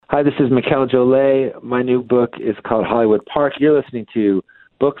Hi, this is Mikkel Jolet. My new book is called Hollywood Park. You're listening to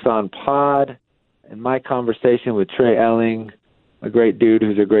Books on Pod and my conversation with Trey Elling, a great dude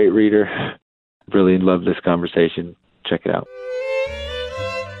who's a great reader. Really love this conversation. Check it out.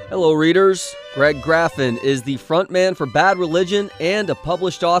 Hello, readers. Greg Graffin is the frontman for Bad Religion and a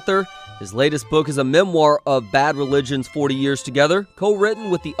published author. His latest book is a memoir of Bad Religion's 40 years together,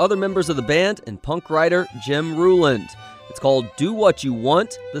 co-written with the other members of the band and punk writer Jim Ruland. It's called Do What You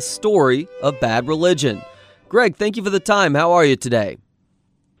Want, The Story of Bad Religion. Greg, thank you for the time. How are you today?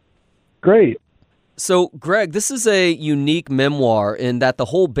 Great. So, Greg, this is a unique memoir in that the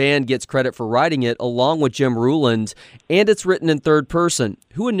whole band gets credit for writing it along with Jim Ruland, and it's written in third person.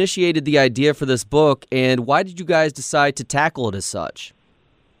 Who initiated the idea for this book, and why did you guys decide to tackle it as such?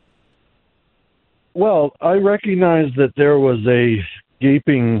 Well, I recognized that there was a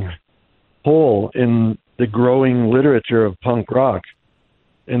gaping hole in the growing literature of punk rock,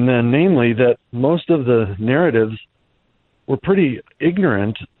 and then namely that most of the narratives were pretty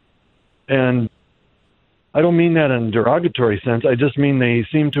ignorant, and I don't mean that in a derogatory sense. I just mean they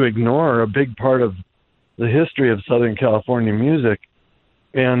seem to ignore a big part of the history of Southern California music,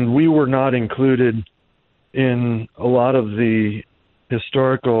 and we were not included in a lot of the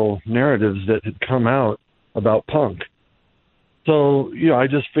historical narratives that had come out about punk. So, I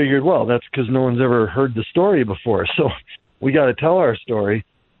just figured, well, that's because no one's ever heard the story before. So we got to tell our story.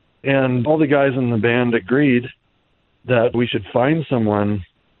 And all the guys in the band agreed that we should find someone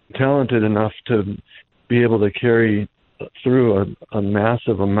talented enough to be able to carry through a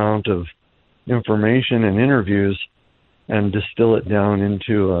massive amount of information and interviews and distill it down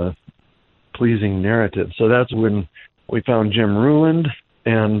into a pleasing narrative. So that's when we found Jim Ruland,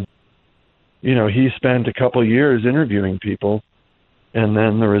 and, he spent a couple years interviewing people, and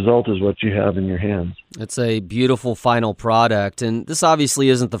then the result is what you have in your hands. It's a beautiful final product, and this obviously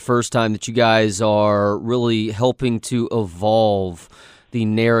isn't the first time that you guys are really helping to evolve the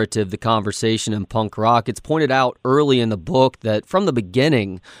narrative, the conversation in punk rock. It's pointed out early in the book that from the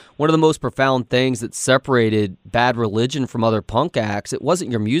beginning, one of the most profound things that separated Bad Religion from other punk acts, it wasn't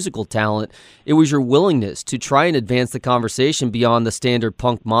your musical talent, it was your willingness to try and advance the conversation beyond the standard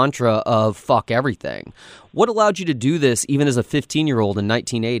punk mantra of fuck everything. What allowed you to do this even as a 15-year-old in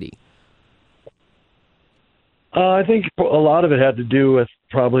 1980? I think a lot of it had to do with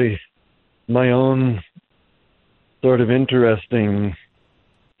probably my own sort of interesting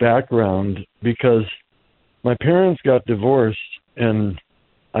background, because my parents got divorced and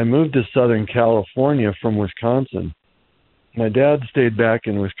I moved to Southern California from Wisconsin. My dad stayed back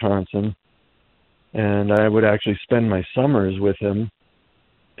in Wisconsin, and I would actually spend my summers with him,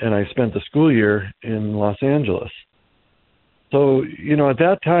 and I spent the school year in Los Angeles. So, at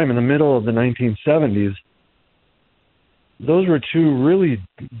that time, in the middle of the 1970s, those were two really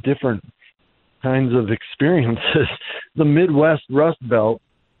different kinds of experiences. The Midwest Rust Belt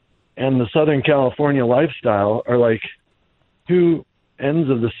and the Southern California lifestyle are like two ends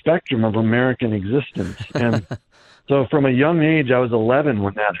of the spectrum of American existence. And so from a young age, I was 11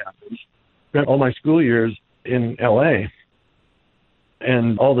 when that happened. Spent all my school years in L.A.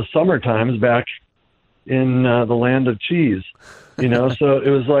 and all the summer times back in the land of cheese, So it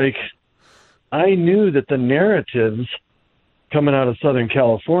was like I knew that the narratives coming out of Southern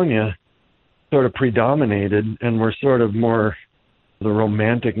California sort of predominated and were sort of more the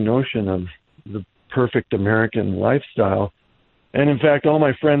romantic notion of the perfect American lifestyle. And in fact, all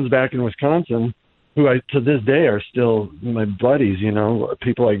my friends back in Wisconsin, who to this day are still my buddies,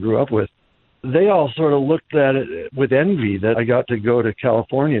 people I grew up with, they all sort of looked at it with envy that I got to go to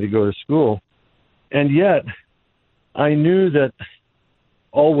California to go to school. And yet I knew that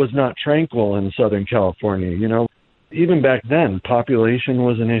all was not tranquil in Southern California. Even back then, population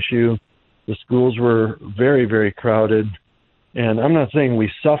was an issue. The schools were very, very crowded. And I'm not saying we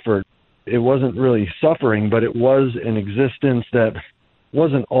suffered. It wasn't really suffering, but it was an existence that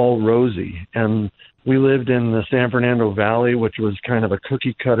wasn't all rosy. And we lived in the San Fernando Valley, which was kind of a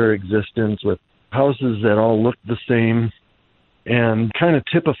cookie-cutter existence with houses that all looked the same, and kind of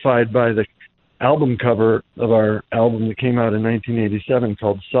typified by the album cover of our album that came out in 1987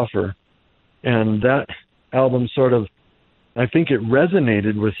 called Suffer. And that album sort of, I think it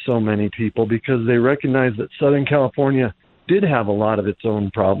resonated with so many people because they recognized that Southern California did have a lot of its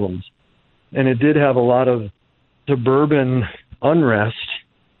own problems, and it did have a lot of suburban unrest,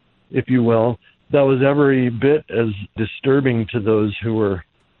 if you will, that was every bit as disturbing to those who were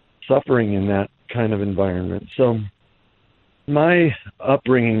suffering in that kind of environment. So my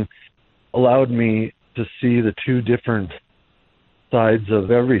upbringing allowed me to see the two different sides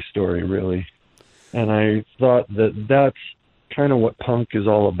of every story, really. And I thought that that's kind of what punk is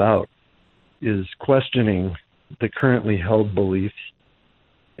all about, is questioning the currently held beliefs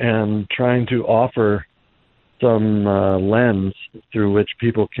and trying to offer some lens through which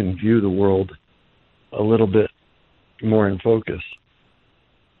people can view the world a little bit more in focus.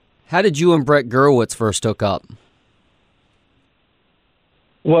 How did you and Brett Gurewitz first hook up?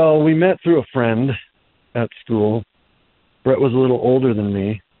 Well, we met through a friend at school. Brett was a little older than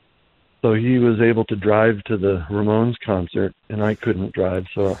me, so he was able to drive to the Ramones concert, and I couldn't drive,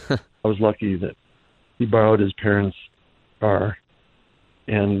 so I was lucky that he borrowed his parents' car,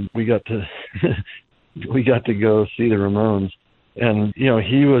 and we got to go see the Ramones. And, you know,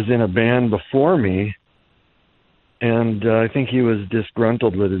 he was in a band before me, and I think he was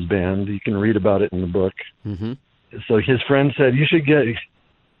disgruntled with his band. You can read about it in the book. Mm-hmm. So his friend said, you should get,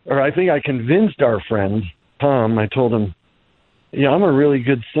 or I think I convinced our friend, Tom, I told him, yeah, I'm a really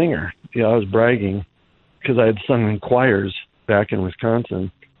good singer. Yeah, I was bragging because I had sung in choirs back in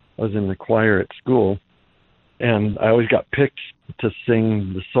Wisconsin. I was in the choir at school, and I always got picked to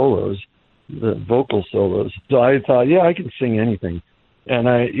sing the solos, the vocal solos. So I thought, yeah, I can sing anything. And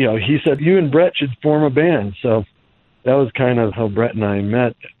he said, you and Brett should form a band. So that was kind of how Brett and I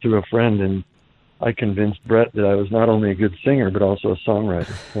met, through a friend, and I convinced Brett that I was not only a good singer, but also a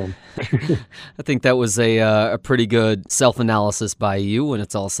songwriter. So. I think that was a pretty good self-analysis by you when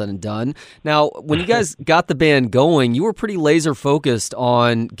it's all said and done. Now, when you guys got the band going, you were pretty laser-focused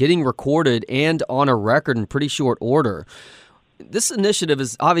on getting recorded and on a record in pretty short order. This initiative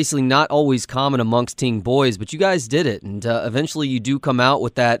is obviously not always common amongst teen boys, but you guys did it, and eventually you do come out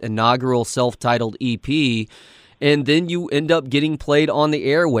with that inaugural self-titled EP. And then you end up getting played on the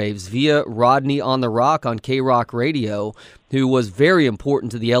airwaves via Rodney on the Rock on K-Rock Radio, who was very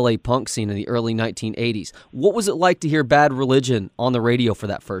important to the LA punk scene in the early 1980s. What was it like to hear Bad Religion on the radio for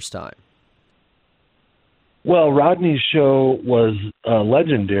that first time? Well, Rodney's show was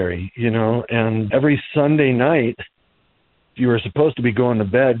legendary, and every Sunday night you were supposed to be going to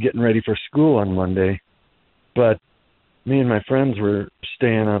bed, getting ready for school on Monday. But me and my friends were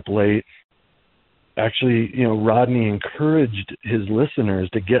staying up late. Actually, Rodney encouraged his listeners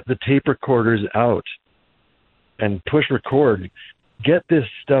to get the tape recorders out and push record. Get this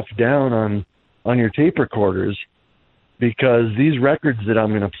stuff down on your tape recorders, because these records that I'm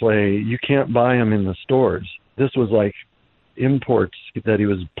going to play, you can't buy them in the stores. This was like imports that he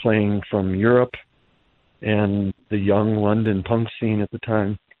was playing from Europe and the young London punk scene at the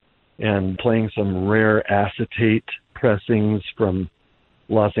time, and playing some rare acetate pressings from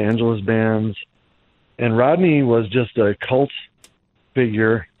Los Angeles bands. And Rodney was just a cult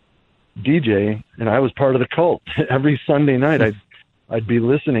figure DJ, and I was part of the cult. Every Sunday night I'd be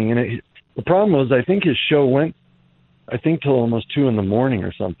listening, and the problem was I think his show went, till almost 2 a.m.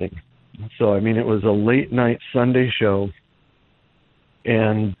 or something. So, it was a late night Sunday show,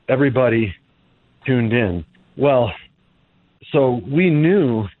 and everybody tuned in. Well, so we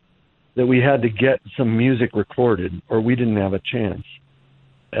knew that we had to get some music recorded, or we didn't have a chance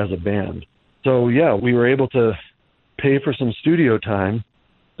as a band. So, yeah, we were able to pay for some studio time,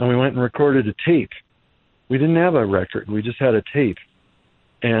 and we went and recorded a tape. We didn't have a record. We just had a tape.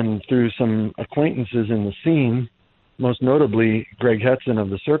 And through some acquaintances in the scene, most notably Greg Hetson of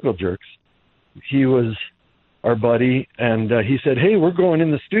the Circle Jerks, he was our buddy, and he said, hey, we're going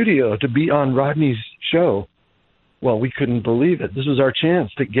in the studio to be on Rodney's show. Well, we couldn't believe it. This was our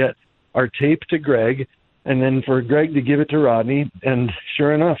chance to get our tape to Greg, and then for Greg to give it to Rodney, and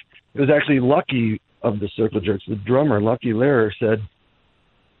sure enough, it was actually Lucky of the Circle Jerks. The drummer, Lucky Lehrer, said,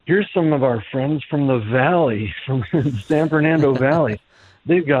 here's some of our friends from the Valley, from San Fernando Valley.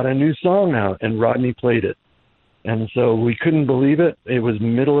 They've got a new song out, and Rodney played it. And so we couldn't believe it. It was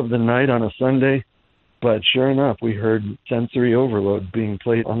middle of the night on a Sunday, but sure enough, we heard Sensory Overload being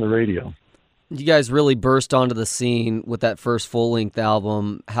played on the radio. You guys really burst onto the scene with that first full-length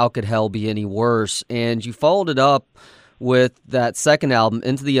album, How Could Hell Be Any Worse? And you followed it up with that second album,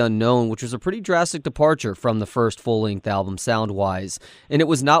 Into the Unknown, which was a pretty drastic departure from the first full-length album, sound-wise, and it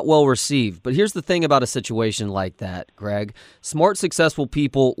was not well received. But here's the thing about a situation like that, Greg. Smart, successful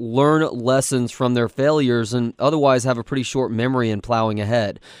people learn lessons from their failures and otherwise have a pretty short memory in plowing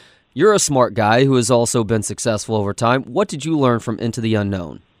ahead. You're a smart guy who has also been successful over time. What did you learn from Into the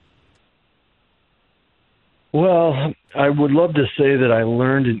Unknown? Well, I would love to say that I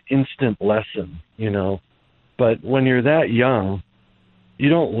learned an instant lesson, But when you're that young, you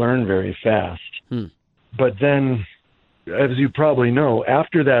don't learn very fast. But then, as you probably know,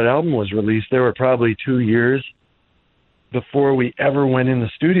 after that album was released, there were probably 2 years before we ever went in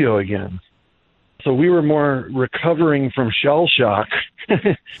the studio again. So we were more recovering from shell shock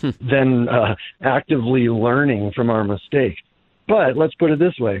than actively learning from our mistake. But let's put it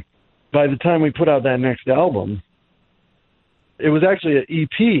this way. By the time we put out that next album, it was actually an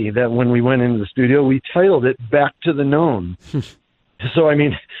EP that when we went into the studio, we titled it Back to the Known. So, I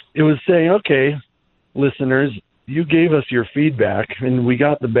mean, it was saying, okay, listeners, you gave us your feedback and we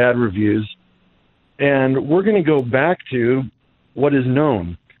got the bad reviews, and we're going to go back to what is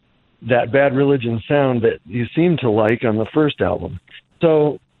known, that Bad Religion sound that you seem to like on the first album.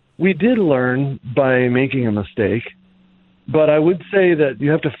 So we did learn by making a mistake, but I would say that you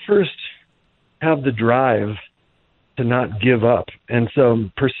have to first have the drive to not give up. And so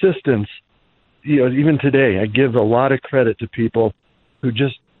persistence, even today, I give a lot of credit to people who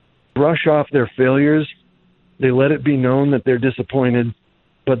just brush off their failures. They let it be known that they're disappointed,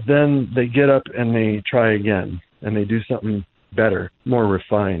 but then they get up and they try again and they do something better, more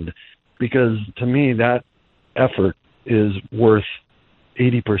refined. Because to me, that effort is worth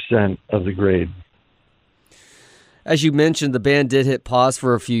 80% of the grade. As you mentioned, the band did hit pause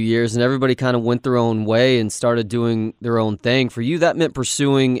for a few years, and everybody kind of went their own way and started doing their own thing. For you, that meant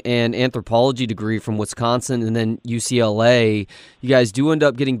pursuing an anthropology degree from Wisconsin and then UCLA. You guys do end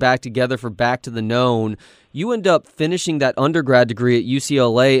up getting back together for Back to the Known. You end up finishing that undergrad degree at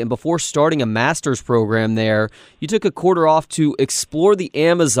UCLA, and before starting a master's program there, you took a quarter off to explore the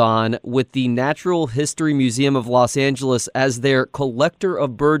Amazon with the Natural History Museum of Los Angeles as their collector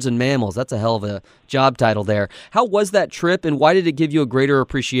of birds and mammals. That's a hell of a job title there. How was that trip, and why did it give you a greater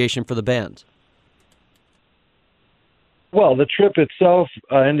appreciation for the band? Well, the trip itself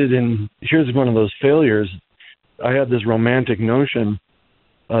ended in, here's one of those failures. I had this romantic notion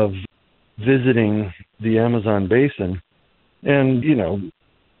of visiting the Amazon basin. And,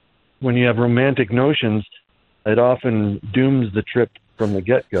 when you have romantic notions, it often dooms the trip from the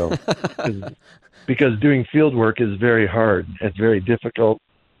get-go. Because doing field work is very hard. It's very difficult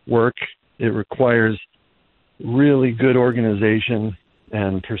work. It requires really good organization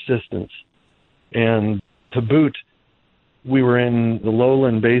and persistence. And to boot, we were in the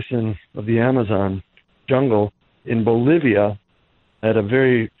lowland basin of the Amazon jungle in Bolivia at a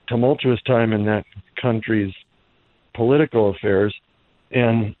very tumultuous time in that country's political affairs.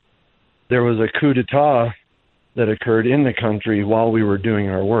 And there was a coup d'etat that occurred in the country while we were doing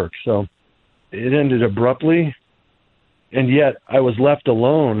our work. So it ended abruptly, and yet I was left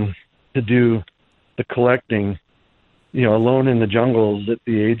alone to do the collecting, alone in the jungles at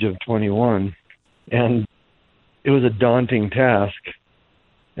the age of 21. And it was a daunting task,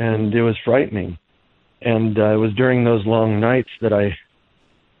 and it was frightening. And it was during those long nights that I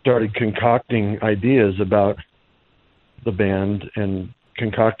started concocting ideas about the band and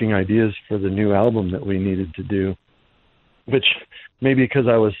concocting ideas for the new album that we needed to do, which maybe because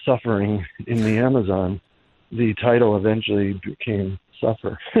I was suffering in the Amazon, the title eventually became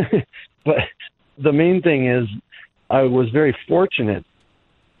Suffer. But the main thing is I was very fortunate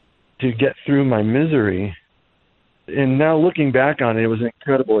to get through my misery. And now looking back on it, it was an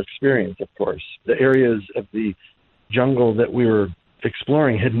incredible experience, of course. The areas of the jungle that we were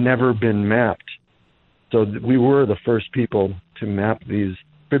exploring had never been mapped. So we were the first people to map these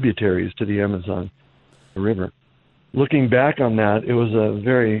tributaries to the Amazon River. Looking back on that, it was a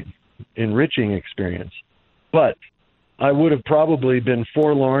very enriching experience. But I would have probably been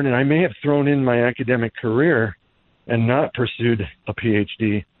forlorn, and I may have thrown in my academic career and not pursued a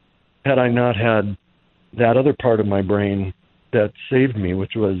PhD had I not had that other part of my brain that saved me,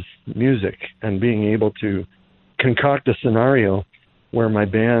 which was music and being able to concoct a scenario where my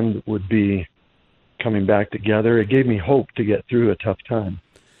band would be coming back together. It gave me hope to get through a tough time.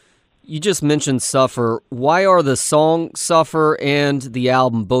 You just mentioned Suffer. Why are the song Suffer and the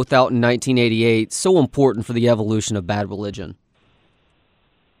album, both out in 1988, so important for the evolution of Bad Religion?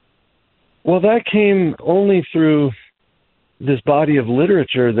 Well, that came only through this body of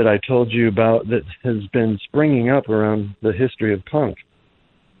literature that I told you about that has been springing up around the history of punk.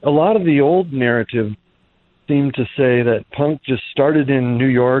 A lot of the old narrative seemed to say that punk just started in New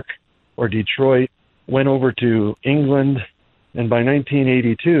York or Detroit, went over to England, and by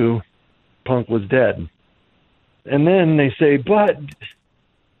 1982, punk was dead. And then they say, but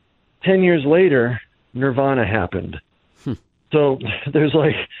 10 years later, Nirvana happened. So there's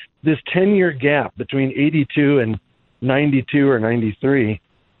like this 10-year gap between 82 and 92 or 93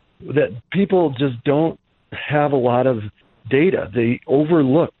 that people just don't have a lot of data. They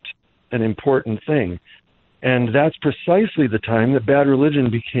overlooked an important thing. And that's precisely the time that Bad Religion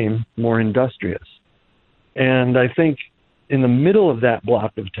became more industrious. And I think in the middle of that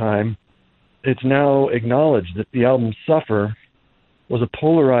block of time, it's now acknowledged that the album Suffer was a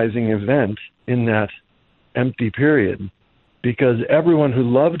polarizing event in that empty period, because everyone who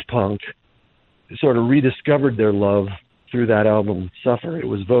loved punk sort of rediscovered their love through that album, Suffer. It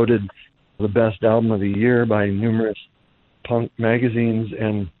was voted the best album of the year by numerous punk magazines,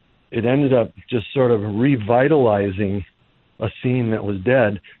 and it ended up just sort of revitalizing a scene that was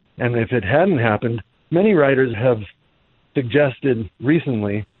dead. And if it hadn't happened, many writers have suggested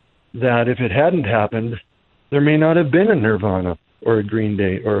recently that if it hadn't happened, there may not have been a Nirvana or a Green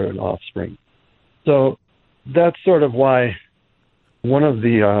Day or an Offspring. So that's sort of why one of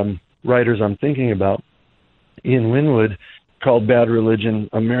the writers I'm thinking about, Ian Winwood, called Bad Religion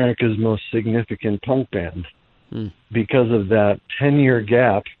America's most significant punk band because of that 10-year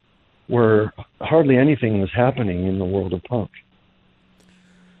gap where hardly anything was happening in the world of punk.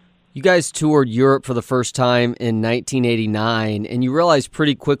 You guys toured Europe for the first time in 1989, and you realized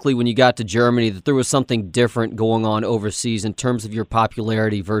pretty quickly when you got to Germany that there was something different going on overseas in terms of your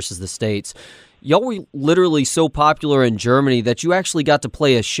popularity versus the States. Y'all were literally so popular in Germany that you actually got to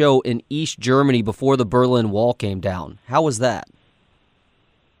play a show in East Germany before the Berlin Wall came down. How was that?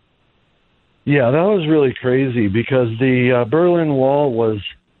 Yeah, that was really crazy because the Berlin Wall was,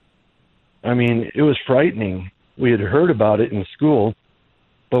 it was frightening. We had heard about it in school,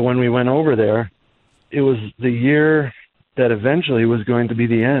 but when we went over there, it was the year that eventually was going to be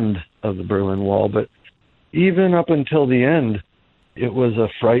the end of the Berlin Wall. But even up until the end, it was a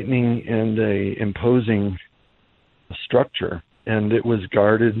frightening and a imposing structure, and it was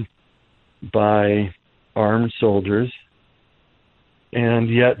guarded by armed soldiers. And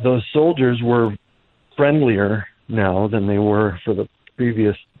yet those soldiers were friendlier now than they were for the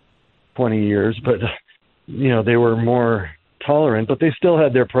previous 20 years, but they were more tolerant, but they still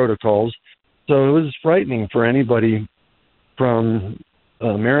had their protocols. So it was frightening for anybody from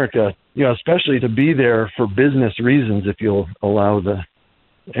America, especially to be there for business reasons, if you'll allow the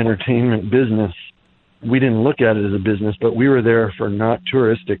entertainment business. We didn't look at it as a business, but we were there for not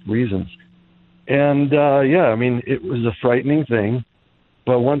touristic reasons. And it was a frightening thing.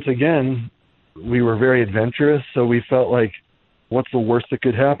 But once again, we were very adventurous, so we felt like, what's the worst that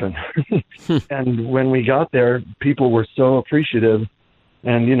could happen? And when we got there, people were so appreciative,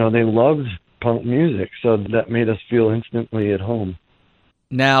 and, they loved punk music, so that made us feel instantly at home.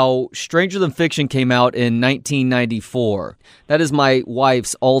 Now, Stranger Than Fiction came out in 1994. That is my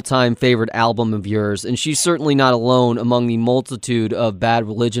wife's all-time favorite album of yours, and she's certainly not alone among the multitude of Bad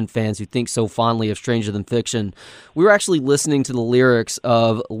Religion fans who think so fondly of Stranger Than Fiction. We were actually listening to the lyrics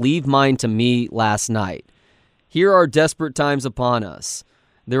of Leave Mine to Me last night. Here are desperate times upon us.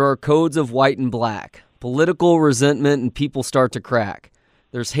 There are codes of white and black, political resentment, and people start to crack.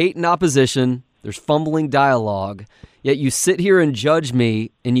 There's hate and opposition, there's fumbling dialogue, yet you sit here and judge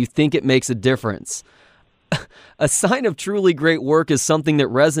me, and you think it makes a difference. A sign of truly great work is something that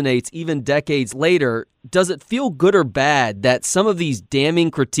resonates even decades later. Does it feel good or bad that some of these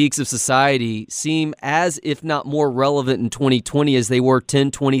damning critiques of society seem as, if not more relevant in 2020 as they were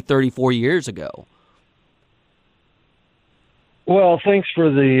 10, 20, 30, 40 years ago? Well, thanks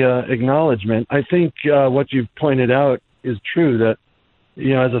for the acknowledgement. I think what you've pointed out is true, that,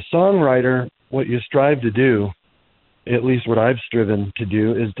 as a songwriter, what you strive to do, at least what I've striven to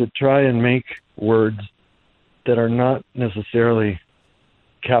do, is to try and make words that are not necessarily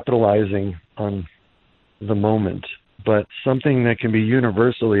capitalizing on the moment, but something that can be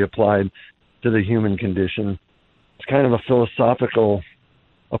universally applied to the human condition. It's kind of a philosophical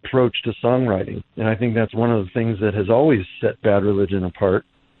approach to songwriting, and I think that's one of the things that has always set Bad Religion apart,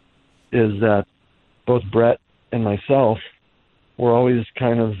 is that both Brett and myself were always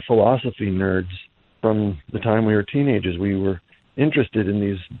kind of philosophy nerds. From the time we were teenagers, we were interested in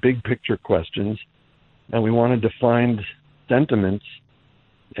these big picture questions, and we wanted to find sentiments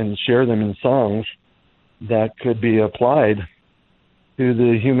and share them in songs that could be applied to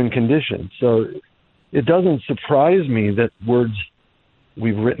the human condition. So it doesn't surprise me that words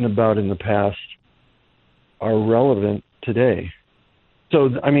we've written about in the past are relevant today. So,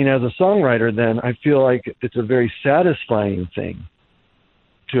 as a songwriter, then, I feel like it's a very satisfying thing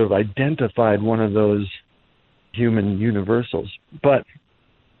to have identified one of those human universals. But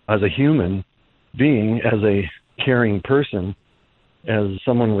as a human being, as a caring person, as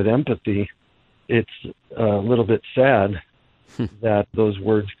someone with empathy, it's a little bit sad that those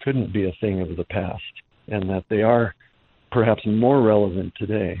words couldn't be a thing of the past, and that they are perhaps more relevant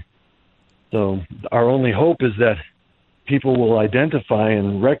today. So our only hope is that people will identify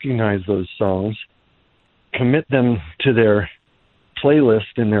and recognize those songs, commit them to their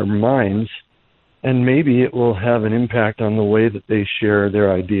playlist in their minds, and maybe it will have an impact on the way that they share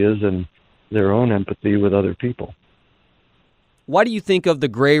their ideas and their own empathy with other people. Why do you think of The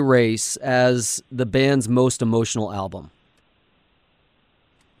Gray Race as the band's most emotional album?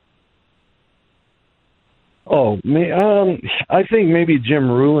 I think maybe Jim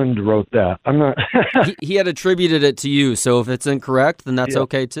Ruland wrote that. I'm not. He had attributed it to you, so if it's incorrect, then that's Yeah.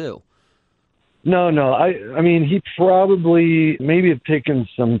 okay too. No. I mean, he probably maybe have taken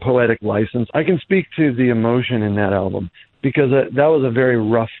some poetic license. I can speak to the emotion in that album because that was a very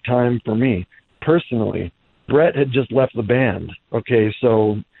rough time for me personally. Brett had just left the band. Okay,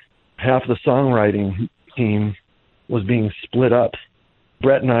 so half the songwriting team was being split up.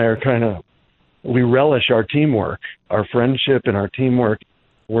 Brett and I are we relish our teamwork, our friendship and our teamwork.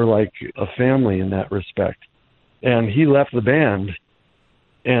 We're like a family in that respect. And he left the band,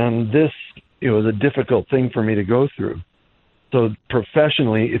 and it was a difficult thing for me to go through. So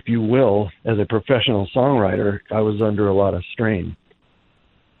professionally, if you will, as a professional songwriter, I was under a lot of strain.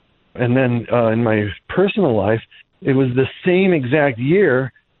 And then in my personal life, it was the same exact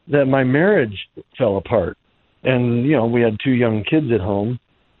year that my marriage fell apart. And, we had 2 young kids at home,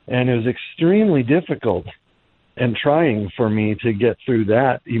 and it was extremely difficult and trying for me to get through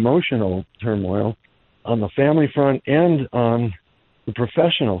that emotional turmoil on the family front and on the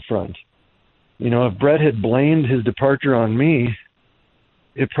professional front. If Brett had blamed his departure on me,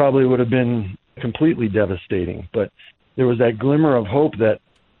 it probably would have been completely devastating. But there was that glimmer of hope that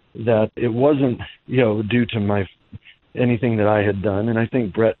it wasn't, due to anything that I had done. And I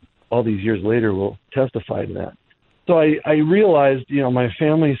think Brett, all these years later, will testify to that. So I realized, my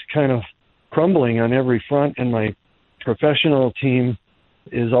family's kind of crumbling on every front, and my professional team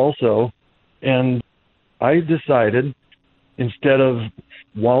is also. And I decided, instead of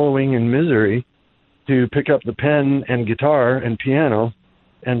wallowing in misery, to pick up the pen and guitar and piano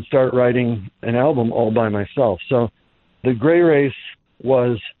and start writing an album all by myself. So The Gray Race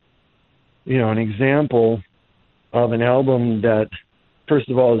was, an example of an album that, first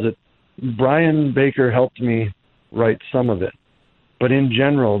of all, is that Brian Baker helped me write some of it. But in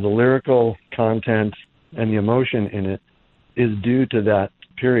general, the lyrical content and the emotion in it is due to that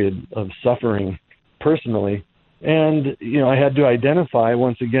period of suffering personally. And, I had to identify,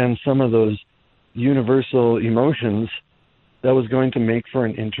 once again, some of those universal emotions that was going to make for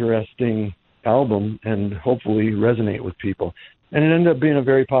an interesting album and hopefully resonate with people. And it ended up being a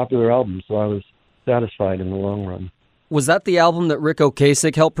very popular album, so I was satisfied in the long run. Was that the album that Rick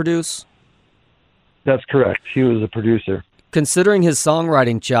Ocasek helped produce? That's correct. He was a producer. Considering his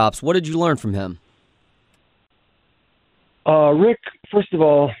songwriting chops, what did you learn from him? Rick, first of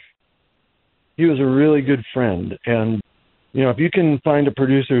all, he was a really good friend. And, if you can find a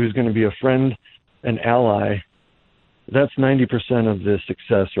producer who's going to be a friend and ally, that's 90% of the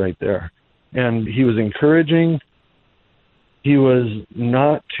success right there. And he was encouraging. He was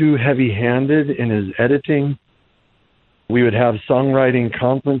not too heavy-handed in his editing. We would have songwriting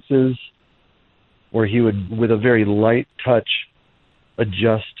conferences where he would, with a very light touch,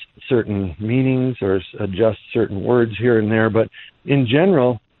 adjust certain meanings or adjust certain words here and there. But in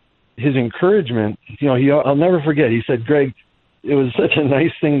general, his encouragement, I'll never forget, he said, "Greg, it was such a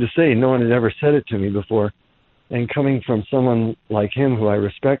nice thing to say. No one had ever said it to me before. And coming from someone like him who I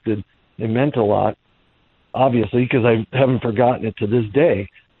respected, it meant a lot, obviously, because I haven't forgotten it to this day."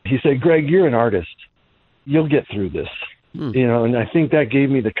 He said, "Greg, you're an artist. You'll get through this." And I think that gave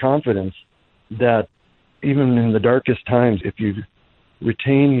me the confidence that even in the darkest times, if you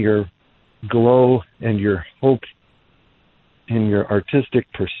retain your glow and your hope in your artistic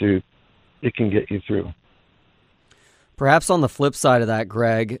pursuit, it can get you through. Perhaps on the flip side of that,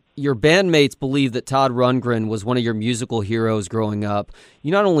 Greg, your bandmates believe that Todd Rundgren was one of your musical heroes growing up.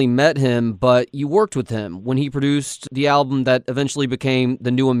 You not only met him, but you worked with him when he produced the album that eventually became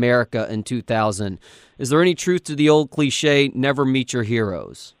The New America in 2000. Is there any truth to the old cliche, never meet your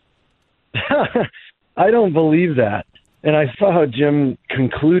heroes? I don't believe that. And I saw how Jim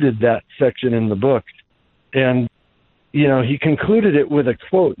concluded that section in the book. And, he concluded it with a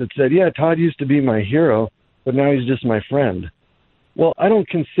quote that said, "Yeah, Todd used to be my hero, but now he's just my friend." Well, I don't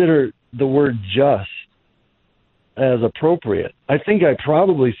consider the word just as appropriate. I think I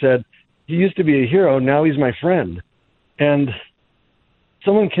probably said, he used to be a hero, now he's my friend. And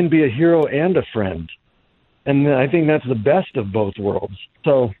someone can be a hero and a friend. And I think that's the best of both worlds.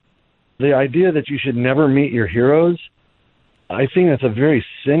 So the idea that you should never meet your heroes, I think that's a very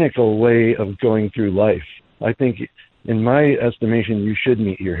cynical way of going through life. I think, in my estimation, you should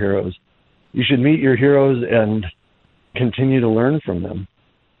meet your heroes. You should meet your heroes and continue to learn from them.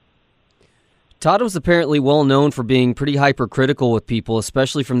 Todd was apparently well known for being pretty hypercritical with people,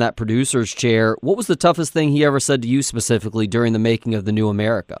 especially from that producer's chair. What was the toughest thing he ever said to you specifically during the making of The New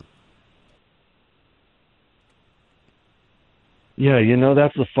America? Yeah,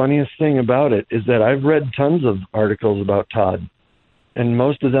 that's the funniest thing about it, is that I've read tons of articles about Todd. And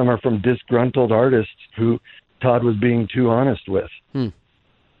most of them are from disgruntled artists who Todd was being too honest with.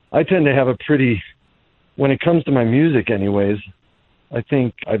 I tend to have when it comes to my music anyways, I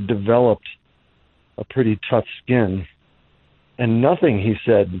think I've developed a pretty tough skin. And nothing he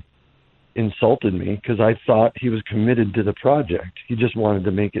said insulted me because I thought he was committed to the project. He just wanted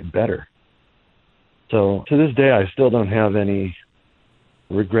to make it better. So to this day, I still don't have any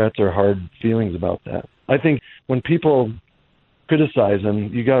regrets or hard feelings about that. I think when people criticize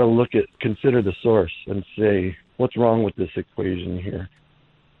him, you got to consider the source and say, what's wrong with this equation here?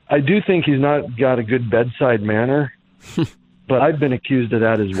 I do think he's not got a good bedside manner, but I've been accused of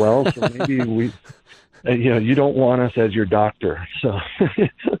that as well. So maybe you don't want us as your doctor. So.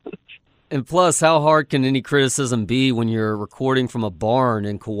 And plus, how hard can any criticism be when you're recording from a barn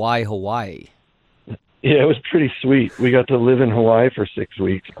in Kauai, Hawaii? Yeah, it was pretty sweet. We got to live in Hawaii for 6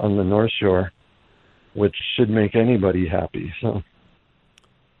 weeks on the North Shore, which should make anybody happy.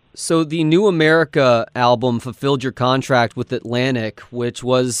 So the New America album fulfilled your contract with Atlantic, which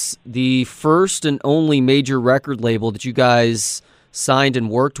was the first and only major record label that you guys signed and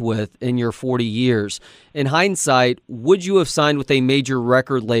worked with in your 40 years. In hindsight, would you have signed with a major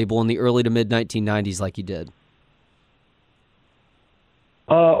record label in the early to mid-1990s like you did?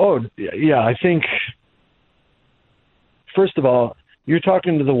 I think, first of all, you're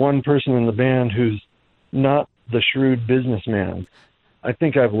talking to the one person in the band who's not the shrewd businessman. I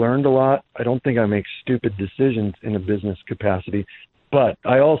think I've learned a lot. I don't think I make stupid decisions in a business capacity, but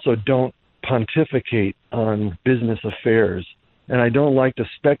I also don't pontificate on business affairs, and I don't like to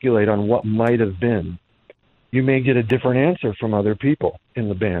speculate on what might have been. You may get a different answer from other people in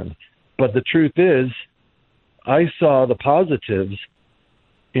the band, but the truth is, I saw the positives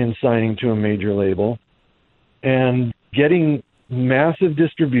in signing to a major label and getting massive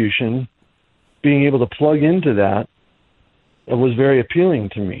distribution, being able to plug into that was very appealing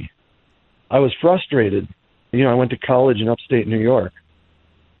to me. I was frustrated. I went to college in upstate New York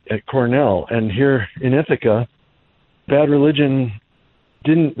at Cornell, and here in Ithaca, Bad Religion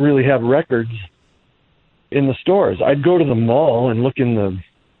didn't really have records in the stores. I'd go to the mall and look in the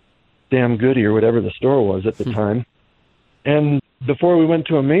Damn Goody or whatever the store was at the time, and before we went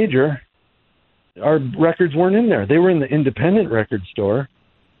to a major, our records weren't in there. They were in the independent record store,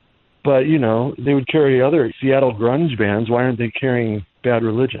 but, they would carry other Seattle grunge bands. Why aren't they carrying Bad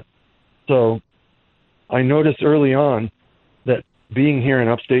Religion? So I noticed early on that being here in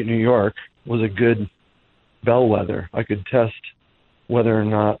upstate New York was a good bellwether. I could test whether or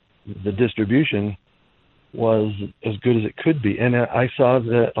not the distribution was as good as it could be. And I saw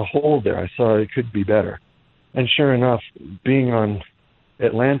a hole there. I saw it could be better. And sure enough, being on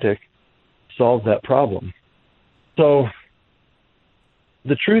Atlantic solved that problem. So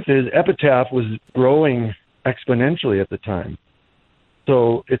the truth is, Epitaph was growing exponentially at the time.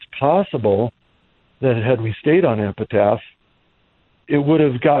 So it's possible that had we stayed on Epitaph, it would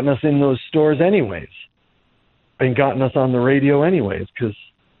have gotten us in those stores anyways and gotten us on the radio anyways, because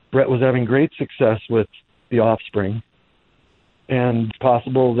Brett was having great success with The Offspring, and it's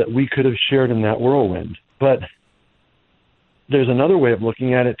possible that we could have shared in that whirlwind. But there's another way of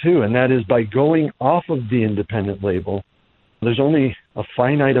looking at it too, and that is by going off of the independent label, there's only a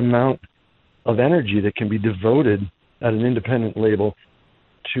finite amount of energy that can be devoted at an independent label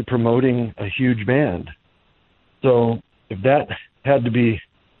to promoting a huge band. So if that had to be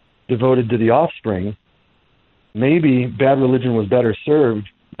devoted to The Offspring, maybe Bad Religion was better served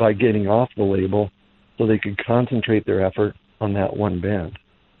by getting off the label so they could concentrate their effort on that one band.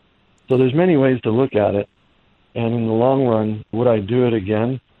 So there's many ways to look at it. And in the long run, would I do it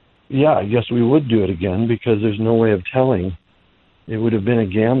again? Yeah, I guess we would do it again because there's no way of telling. It would have been a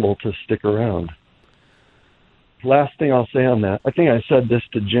gamble to stick around. Last thing I'll say on that, I think I said this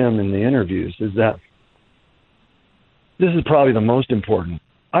to Jim in the interviews, is that this is probably the most important.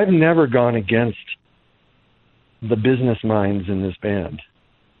 I've never gone against the business minds in this band.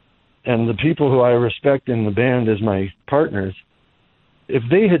 And the people who I respect in the band as my partners, if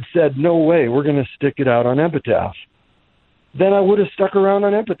they had said, no way, we're going to stick it out on Epitaph, then I would have stuck around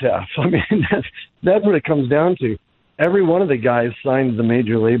on Epitaph. I mean, that's what it comes down to. Every one of the guys signed the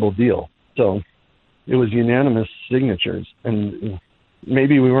major label deal. So it was unanimous signatures. And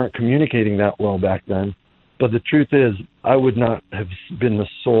maybe we weren't communicating that well back then. But the truth is, I would not have been the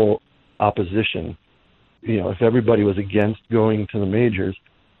sole opposition. If everybody was against going to the majors,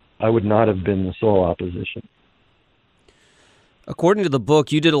 I would not have been the sole opposition. According to the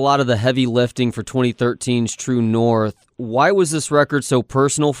book, you did a lot of the heavy lifting for 2013's True North. Why was this record so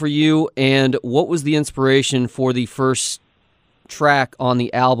personal for you, and what was the inspiration for the first track on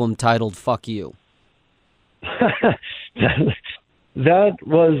the album titled Fuck You? That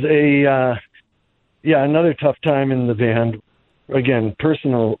was another tough time in the band. Again,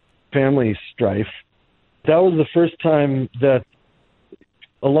 personal family strife. That was the first time that,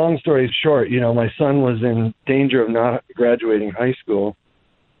 a long story short, my son was in danger of not graduating high school,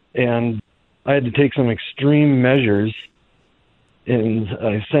 and I had to take some extreme measures, and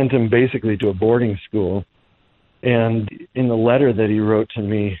I sent him basically to a boarding school. And in the letter that he wrote to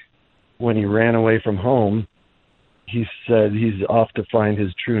me when he ran away from home, he said he's off to find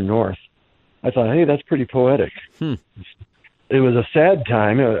his true north. I thought, hey, that's pretty poetic. It was a sad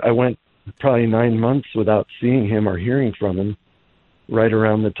time. I went probably 9 months without seeing him or hearing from him, right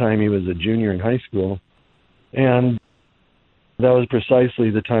around the time he was a junior in high school. And that was precisely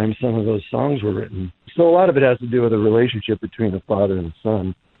the time some of those songs were written. So a lot of it has to do with the relationship between the father and the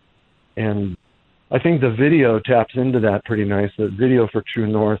son. And I think the video taps into that pretty nice. The video for True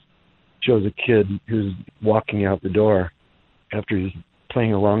North shows a kid who's walking out the door after he's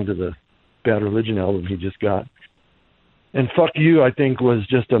playing along to the Bad Religion album he just got. And Fuck You, I think, was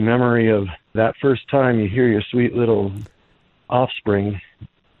just a memory of that first time you hear your sweet little offspring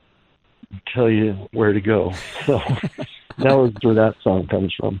tell you where to go. So that was where that song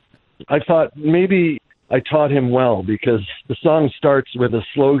comes from. I thought maybe I taught him well, because the song starts with a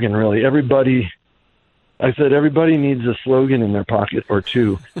slogan, really. I said, everybody needs a slogan in their pocket or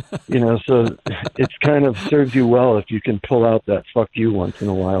two, so it's kind of serves you well if you can pull out that fuck you once in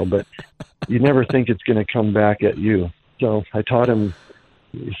a while, but you never think it's going to come back at you. So I taught him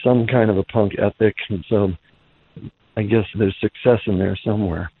some kind of a punk ethic, and so I guess there's success in there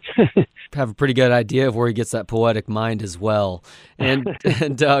somewhere. Have a pretty good idea of where he gets that poetic mind as well. And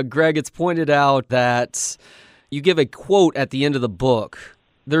Greg, it's pointed out that you give a quote at the end of the book.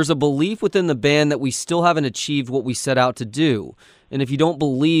 There's a belief within the band that we still haven't achieved what we set out to do. And if you don't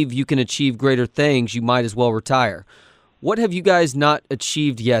believe you can achieve greater things, you might as well retire. What have you guys not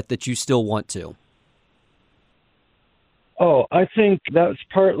achieved yet that you still want to? Oh, I think that's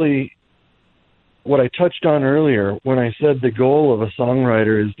partly what I touched on earlier when I said the goal of a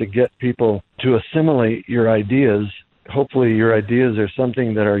songwriter is to get people to assimilate your ideas. Hopefully your ideas are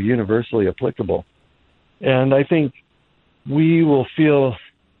something that are universally applicable. And I think we will feel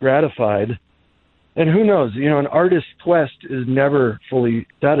gratified. And who knows, an artist's quest is never fully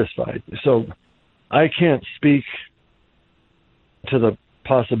satisfied. So I can't speak to the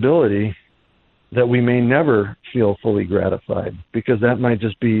possibility that we may never feel fully gratified, because that might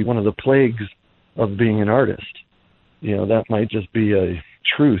just be one of the plagues of being an artist. That might just be a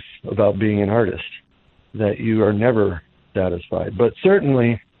truth about being an artist, that you are never satisfied. But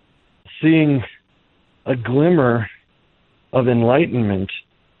certainly seeing a glimmer of enlightenment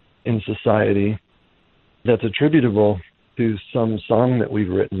in society that's attributable to some song that we've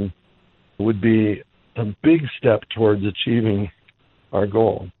written would be a big step towards achieving our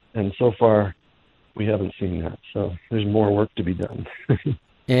goal. And so far, we haven't seen that. So there's more work to be done.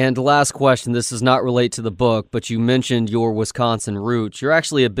 And last question, this does not relate to the book, but you mentioned your Wisconsin roots. You're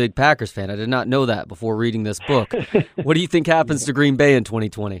actually a big Packers fan. I did not know that before reading this book. What do you think happens to Green Bay in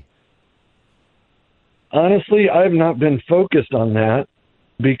 2020? Honestly, I've not been focused on that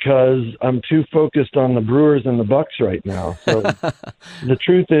because I'm too focused on the Brewers and the Bucks right now. So the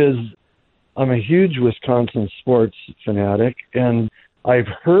truth is, I'm a huge Wisconsin sports fanatic, and I've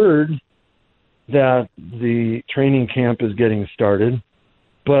heard that the training camp is getting started,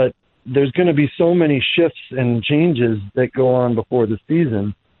 but there's going to be so many shifts and changes that go on before the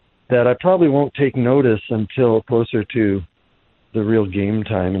season that I probably won't take notice until closer to the real game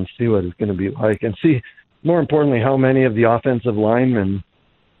time and see what it's going to be like, and see, more importantly, how many of the offensive linemen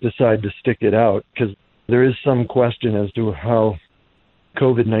decide to stick it out, because there is some question as to how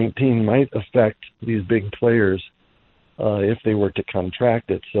COVID-19 might affect these big players if they were to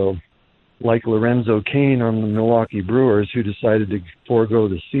contract it. So like Lorenzo Cain on the Milwaukee Brewers, who decided to forego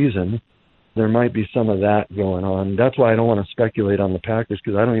the season, there might be some of that going on. That's why I don't want to speculate on the Packers,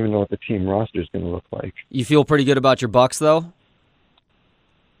 because I don't even know what the team roster is going to look like. You feel pretty good about your Bucks, though?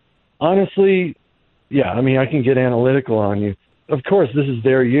 Honestly, yeah. I mean, I can get analytical on you. Of course, this is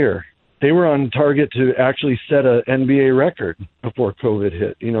their year. They were on target to actually set an NBA record before COVID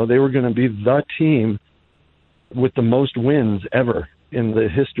hit. They were going to be the team with the most wins ever in the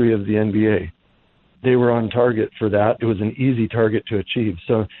history of the NBA. They were on target for that. It was an easy target to achieve.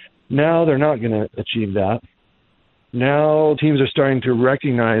 So now they're not going to achieve that. Now teams are starting to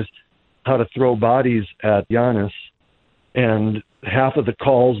recognize how to throw bodies at Giannis, and half of the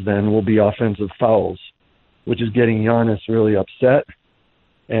calls then will be offensive fouls, which is getting Giannis really upset.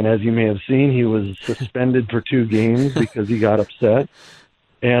 And as you may have seen, he was suspended for 2 games because he got upset.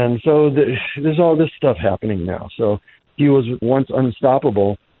 And so there's all this stuff happening now. So he was once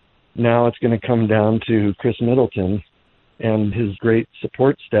unstoppable. Now it's going to come down to Chris Middleton and his great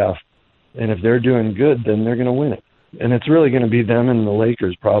support staff. And if they're doing good, then they're going to win it. And it's really going to be them and the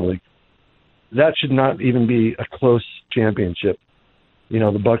Lakers probably. That should not even be a close championship. You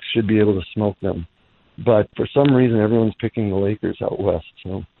know, the Bucks should be able to smoke them. But for some reason, everyone's picking the Lakers out west.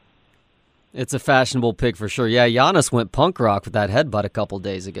 So it's a fashionable pick for sure. Yeah, Giannis went punk rock with that headbutt a couple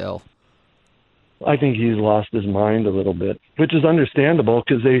days ago. I think he's lost his mind a little bit, which is understandable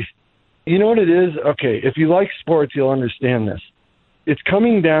because you know what it is? Okay, if you like sports, you'll understand this. It's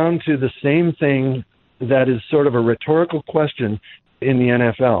coming down to the same thing that is sort of a rhetorical question in the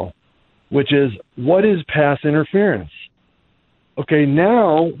NFL, which is, what is pass interference? Okay,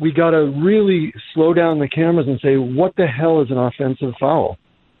 now we got to really slow down the cameras and say, what the hell is an offensive foul,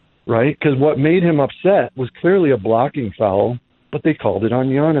 right? Because what made him upset was clearly a blocking foul, but they called it on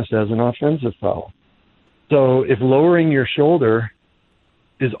Giannis as an offensive foul. So if lowering your shoulder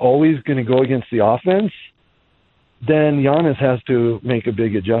is always going to go against the offense, then Giannis has to make a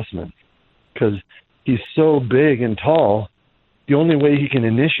big adjustment because he's so big and tall. The only way he can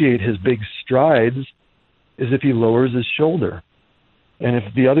initiate his big strides is if he lowers his shoulder. And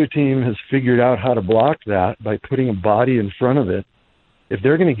if the other team has figured out how to block that by putting a body in front of it, if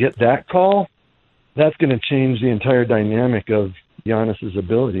they're going to get that call, that's going to change the entire dynamic of Giannis's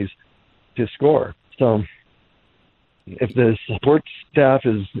abilities to score. So if the support staff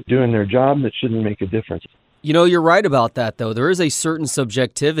is doing their job, that shouldn't make a difference. You know, you're right about that, though. There is a certain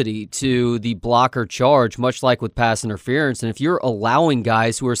subjectivity to the blocker charge, much like with pass interference. And if you're allowing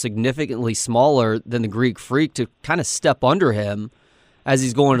guys who are significantly smaller than the Greek Freak to kind of step under him as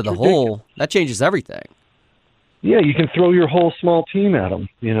he's going to the hole, that changes everything. Yeah, you can throw your whole small team at him,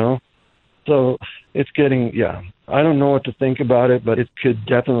 you know? So it's getting, I don't know what to think about it, but it could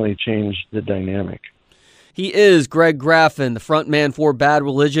definitely change the dynamic. He is Greg Graffin, the frontman for Bad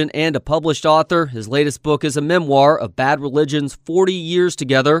Religion and a published author. His latest book is a memoir of Bad Religion's 40 years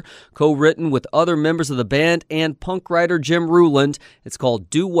together, co-written with other members of the band and punk writer Jim Ruland. It's called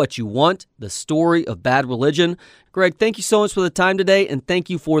Do What You Want, The Story of Bad Religion. Greg, thank you so much for the time today, and thank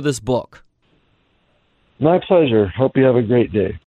you for this book. My pleasure. Hope you have a great day.